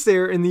 Because he gets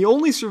there and the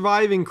only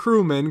surviving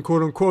crewman,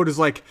 quote unquote, is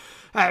like,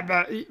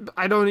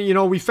 I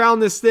don't, we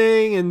found this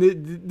thing and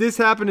this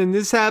happened and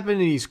this happened,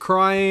 and he's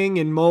crying,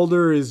 and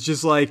Mulder is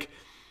just like,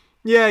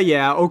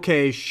 yeah,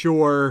 okay,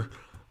 sure.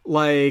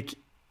 Like,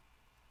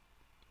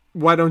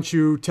 why don't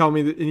you tell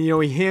me that? And,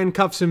 he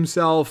handcuffs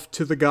himself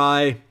to the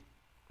guy,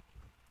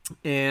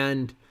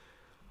 and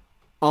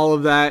all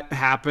of that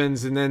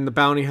happens, and then the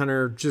bounty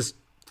hunter just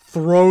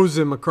throws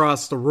him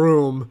across the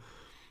room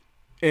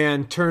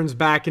and turns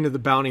back into the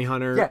bounty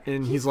hunter. Yeah,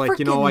 and he's like,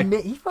 he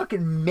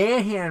fucking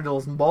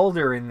manhandles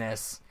Mulder in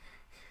this.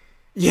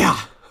 Yeah.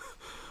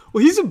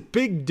 Well, he's a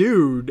big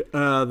dude,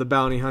 the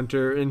bounty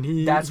hunter,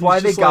 and that's why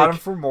they got him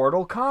for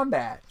Mortal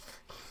Kombat.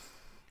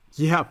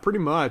 Yeah, pretty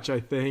much, I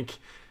think.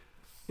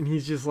 And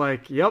he's just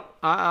like, yep,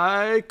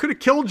 I could have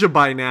killed you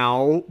by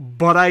now,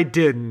 but I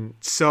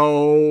didn't.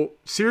 So,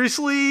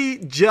 seriously,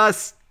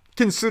 just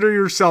consider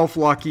yourself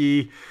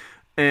lucky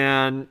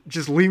and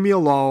just leave me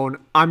alone.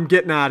 I'm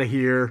getting out of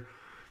here.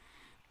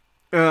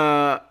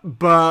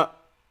 But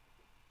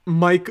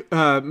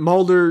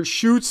Mulder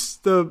shoots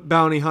the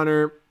bounty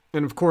hunter,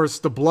 and of course,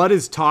 the blood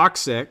is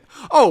toxic.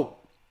 Oh,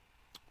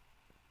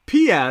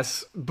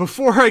 P.S.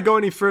 Before I go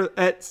any further,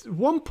 at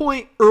one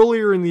point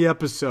earlier in the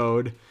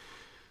episode,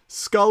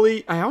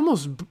 Scully,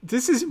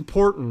 this is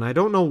important. I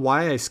don't know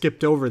why I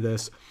skipped over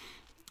this.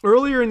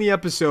 Earlier in the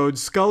episode,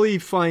 Scully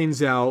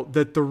finds out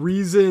that the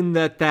reason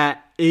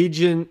that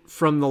agent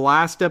from the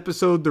last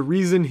episode, the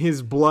reason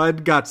his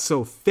blood got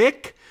so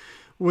thick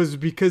was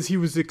because he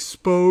was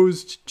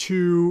exposed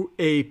to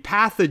a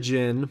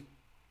pathogen,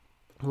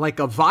 like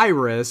a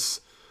virus,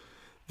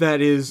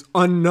 that is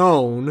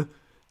unknown.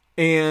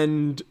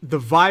 And the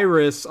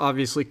virus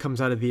obviously comes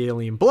out of the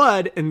alien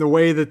blood, and the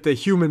way that the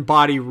human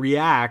body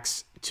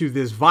reacts to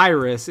this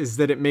virus is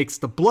that it makes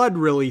the blood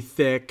really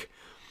thick,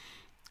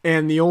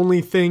 and the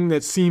only thing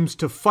that seems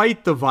to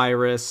fight the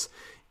virus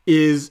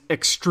is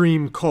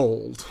extreme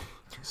cold.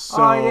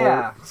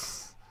 So,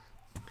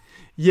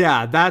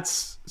 yeah,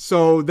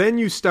 so then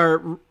you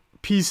start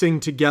piecing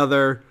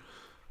together,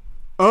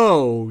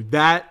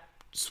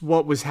 that's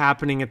what was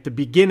happening at the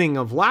beginning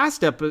of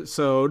last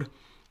episode.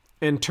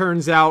 And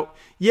turns out,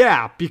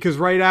 because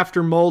right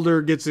after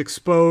Mulder gets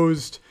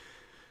exposed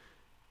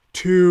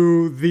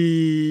to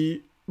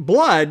the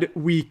blood,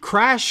 we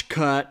crash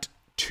cut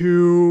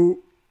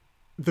to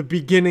the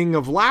beginning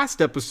of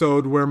last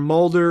episode where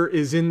Mulder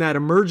is in that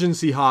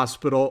emergency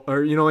hospital,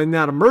 or, in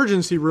that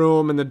emergency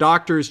room, and the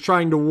doctor is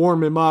trying to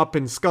warm him up,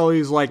 and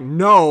Scully's like,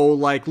 no,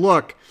 like,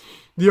 look,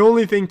 the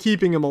only thing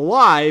keeping him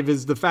alive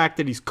is the fact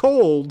that he's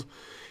cold.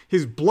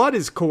 His blood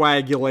is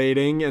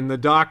coagulating, and the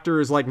doctor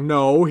is like,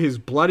 no, his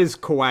blood is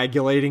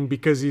coagulating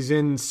because he's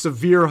in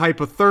severe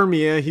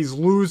hypothermia. He's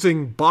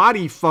losing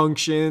body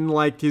function,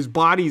 like his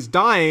body's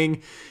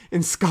dying.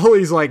 And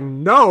Scully's like,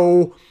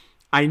 no,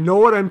 I know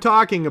what I'm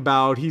talking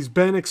about. He's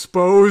been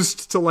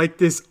exposed to like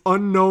this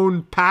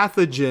unknown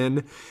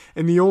pathogen,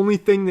 and the only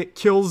thing that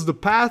kills the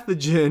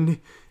pathogen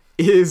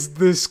is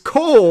this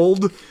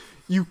cold.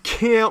 You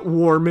can't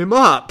warm him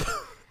up.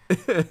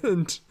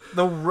 And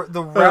the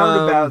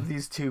roundabout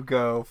these two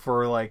go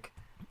for like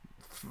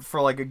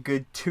a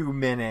good 2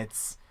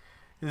 minutes.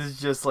 This is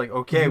just like,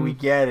 okay, we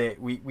get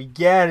it. We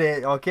get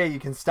it. Okay, you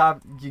can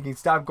stop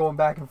going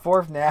back and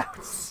forth now.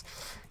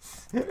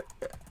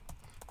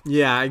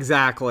 Yeah,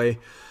 exactly.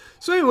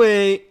 So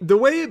anyway, the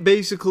way it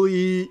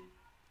basically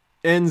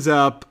ends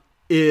up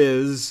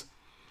is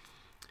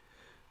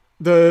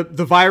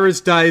the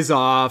virus dies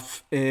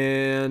off,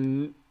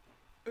 and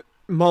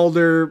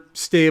Mulder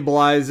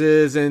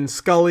stabilizes, and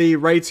Scully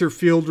writes her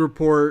field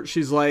report.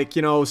 She's like,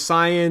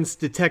 science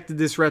detected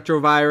this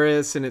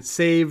retrovirus and it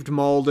saved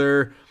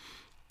Mulder.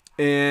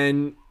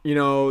 And,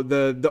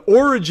 the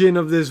origin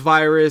of this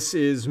virus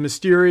is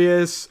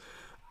mysterious.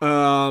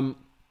 We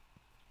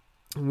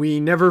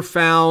never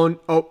found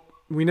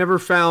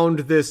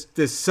this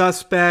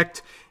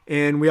suspect,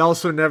 and we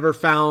also never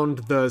found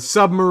the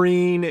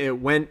submarine. It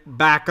went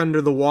back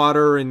under the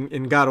water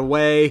and got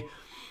away.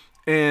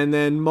 And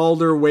then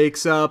Mulder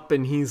wakes up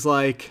and he's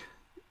like,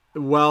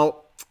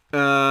 well,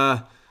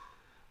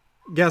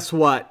 guess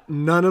what?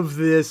 None of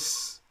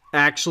this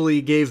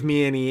actually gave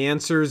me any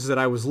answers that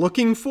I was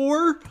looking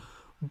for,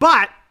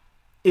 but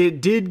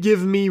it did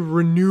give me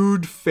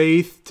renewed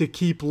faith to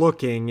keep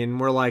looking. And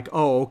we're like,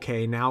 oh,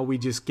 okay, now we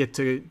just get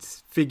to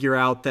figure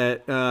out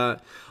that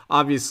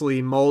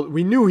obviously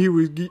we knew he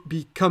would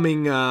be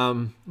coming,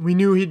 we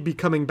knew he'd be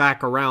coming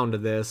back around to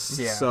this.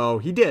 Yeah. So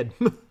he did.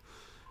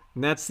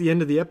 And that's the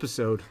end of the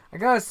episode. I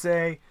gotta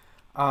say,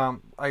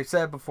 I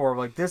said before,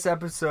 like, this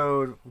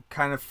episode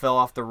kind of fell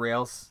off the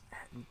rails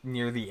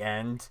near the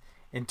end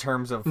in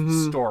terms of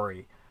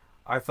story.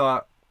 I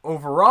thought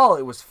overall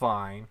it was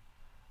fine.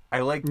 I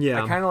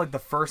kind of like the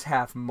first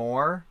half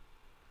more.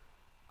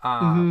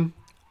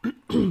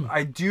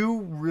 I do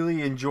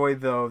really enjoy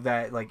though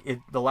that like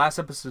the last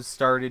episode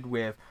started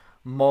with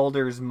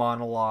Mulder's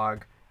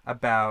monologue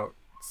about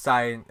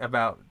science,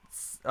 about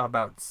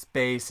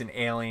space and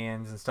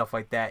aliens and stuff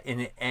like that,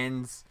 and it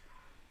ends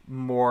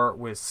more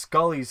with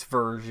Scully's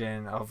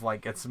version of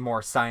like it's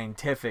more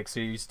scientific, so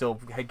you still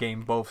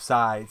getting both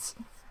sides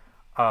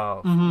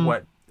of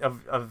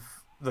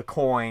of the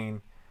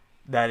coin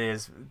that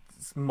is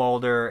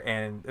Mulder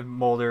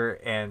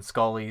and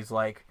Scully's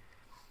like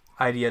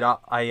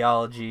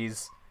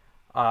ideologies.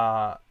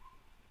 But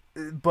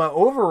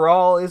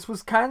overall, this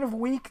was kind of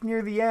weak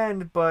near the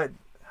end. But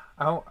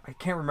I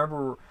can't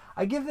remember.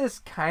 I give this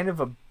kind of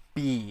a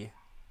B.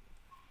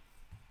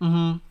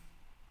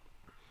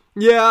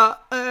 Yeah,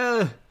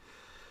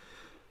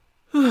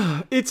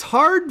 it's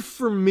hard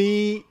for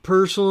me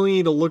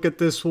personally to look at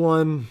this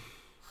one.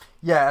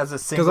 Yeah, as a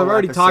single because I've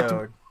already episode.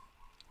 talked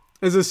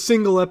as a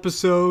single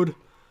episode.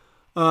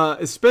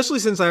 Especially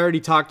since I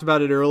already talked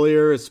about it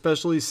earlier.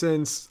 Especially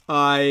since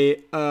I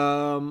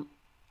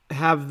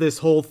have this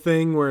whole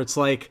thing where it's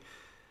like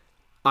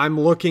I'm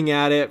looking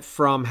at it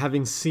from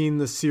having seen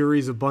the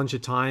series a bunch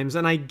of times,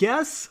 and I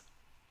guess.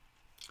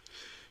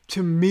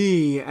 To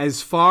me,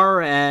 as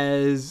far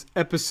as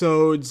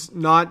episodes,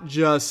 not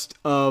just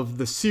of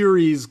the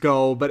series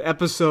go, but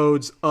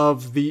episodes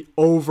of the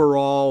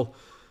overall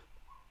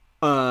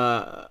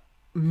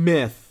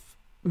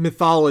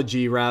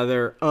mythology,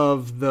 rather,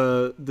 of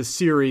the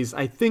series,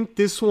 I think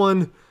this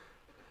one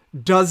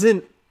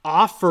doesn't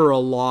offer a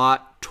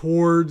lot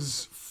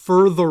towards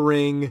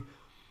furthering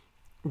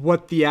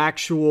what the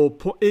actual...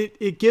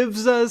 It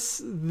gives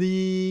us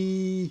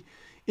the...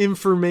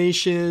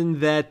 information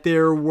that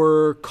there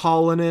were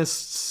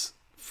colonists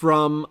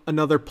from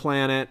another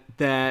planet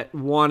that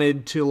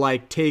wanted to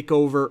like take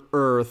over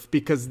Earth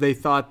because they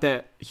thought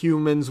that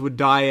humans would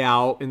die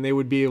out and they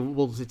would be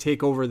able to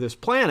take over this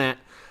planet.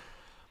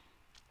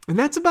 And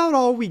that's about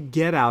all we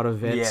get out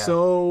of it. Yeah.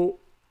 So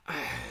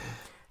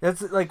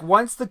that's like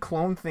once the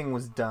clone thing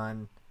was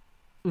done,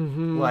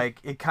 like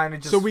it kind of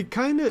just we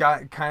kind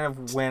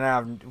of went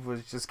out and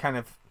was just kind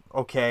of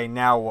okay,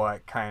 now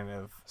what kind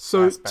of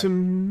so aspect. To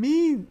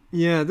me,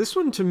 yeah, this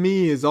one to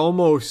me is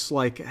almost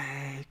like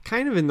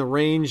kind of in the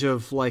range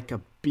of like a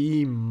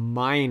B-.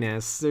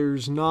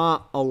 There's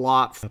not a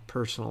lot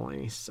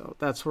personally, so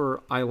that's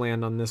where I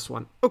land on this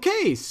one.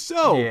 Okay,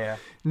 so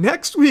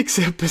next week's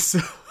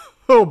episode,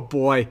 oh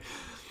boy,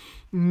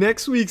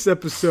 next week's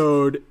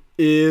episode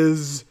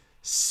is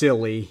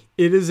silly.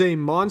 It is a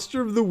Monster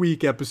of the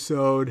Week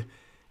episode,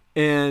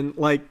 and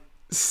like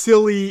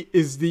silly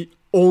is the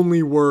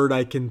only word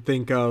I can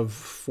think of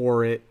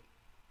for it.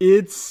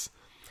 It's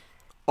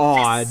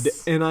odd,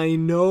 and I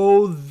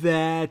know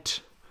that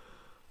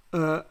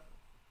well,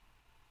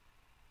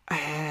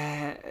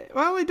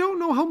 I don't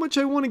know how much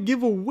I want to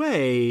give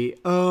away.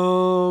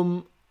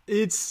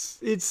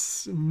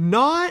 It's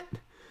not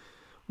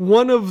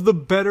one of the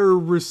better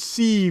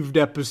received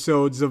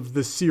episodes of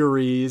the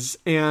series,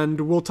 and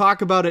we'll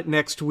talk about it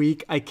next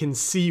week. I can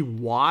see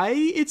why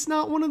it's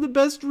not one of the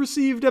best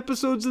received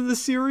episodes of the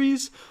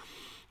series.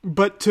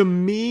 But to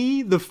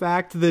me, the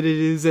fact that it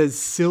is as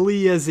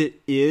silly as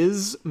it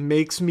is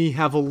makes me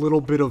have a little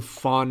bit of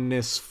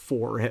fondness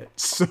for it.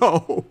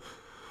 So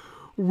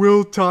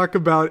we'll talk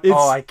about it.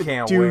 I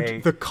can't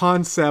wait. The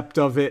concept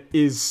of it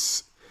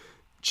is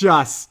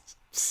just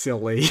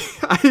silly.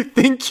 I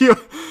think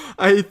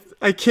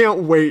I can't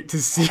wait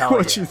to see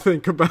what you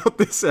think about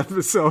this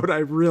episode. I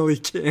really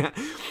can't.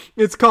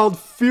 It's called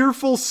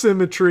Fearful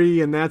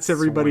Symmetry, and that's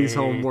everybody's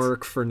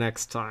homework for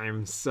next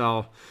time.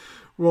 So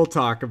we'll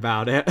talk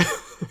about it.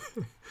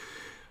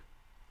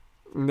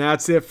 And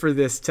that's it for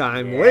this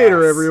time. Yes.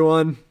 Later,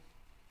 everyone.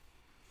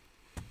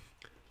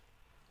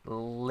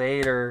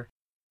 Later.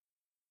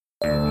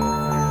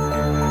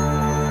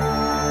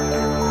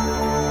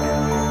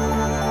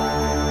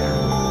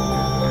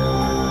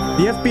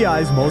 The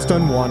FBI's Most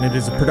Unwanted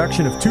is a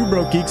production of Two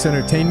Broke Geeks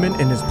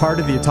Entertainment and is part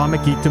of the Atomic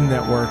Geekdom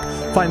Network.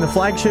 Find the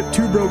flagship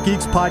Two Broke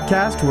Geeks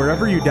podcast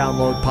wherever you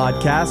download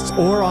podcasts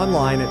or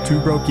online at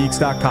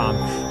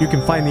twobrokegeeks.com. You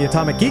can find the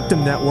Atomic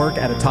Geekdom Network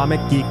at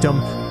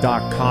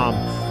atomicgeekdom.com.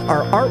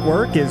 Our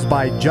artwork is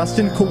by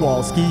Justin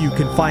Kowalski. You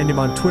can find him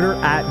on Twitter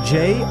at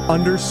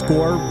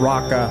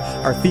 @J_Rocka.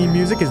 Our theme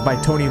music is by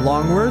Tony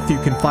Longworth. You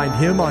can find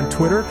him on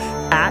Twitter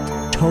at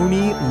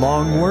Tony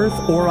Longworth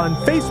or on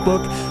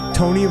Facebook,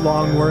 Tony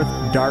Longworth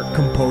Dark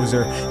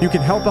Composer. You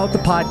can help out the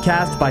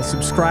podcast by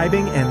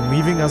subscribing and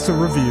leaving us a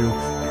review.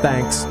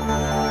 Thanks.